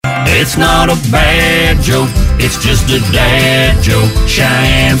It's not a bad joke, it's just a dad joke.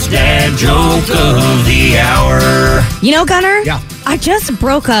 Cheyenne's dad joke of the hour. You know, Gunner? Yeah. I just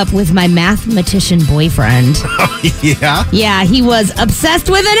broke up with my mathematician boyfriend. Yeah? Yeah, he was obsessed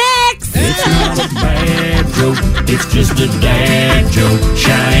with an X. It's not a bad joke, it's just a dad joke.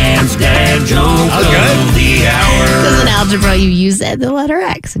 Cheyenne's dad joke of the hour. Because in algebra, you use the letter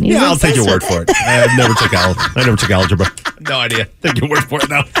X. And Yeah, I'll take your word for it. I never took algebra. No idea. Take your word for it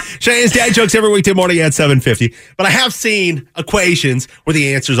now. Cheyenne's dad jokes every weekday morning at 7:50. But I have seen equations where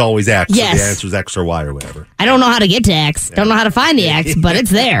the answer's always X. Yes. Or the answer's X or Y or whatever. I don't know how to get to X. Don't know how to find the X, but it's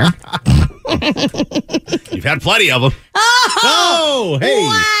there. You've had plenty of them. Oh, hey.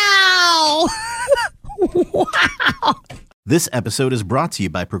 Wow. Wow. This episode is brought to you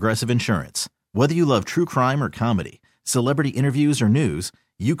by Progressive Insurance. Whether you love true crime or comedy, celebrity interviews or news,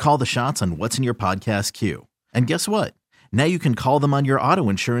 you call the shots on what's in your podcast queue. And guess what? Now you can call them on your auto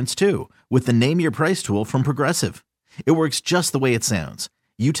insurance too with the Name Your Price tool from Progressive. It works just the way it sounds.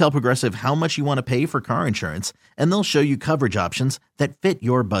 You tell Progressive how much you want to pay for car insurance, and they'll show you coverage options that fit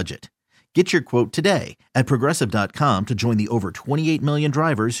your budget. Get your quote today at Progressive.com to join the over 28 million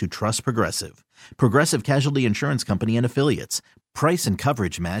drivers who trust Progressive. Progressive Casualty Insurance Company and Affiliates. Price and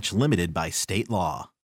coverage match limited by state law.